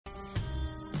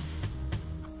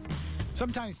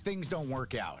Sometimes things don't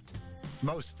work out.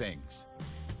 Most things.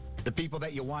 The people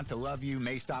that you want to love you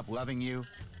may stop loving you.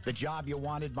 The job you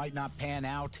wanted might not pan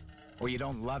out, or you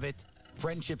don't love it.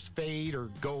 Friendships fade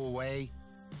or go away.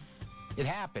 It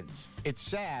happens. It's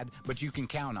sad, but you can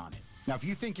count on it. Now, if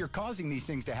you think you're causing these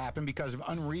things to happen because of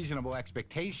unreasonable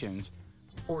expectations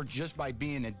or just by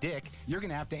being a dick, you're going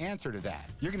to have to answer to that.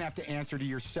 You're going to have to answer to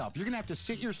yourself. You're going to have to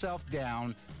sit yourself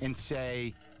down and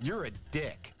say, you're a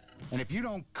dick. And if you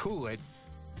don't cool it,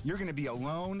 you're going to be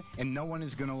alone and no one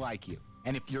is going to like you.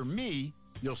 And if you're me,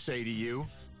 you'll say to you,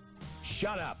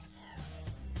 shut up.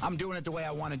 I'm doing it the way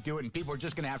I want to do it, and people are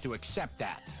just going to have to accept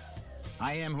that.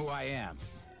 I am who I am.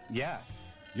 Yeah,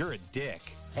 you're a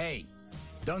dick. Hey,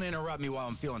 don't interrupt me while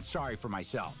I'm feeling sorry for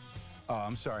myself. Oh,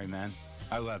 I'm sorry, man.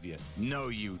 I love you. No,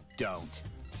 you don't.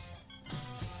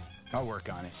 I'll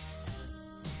work on it.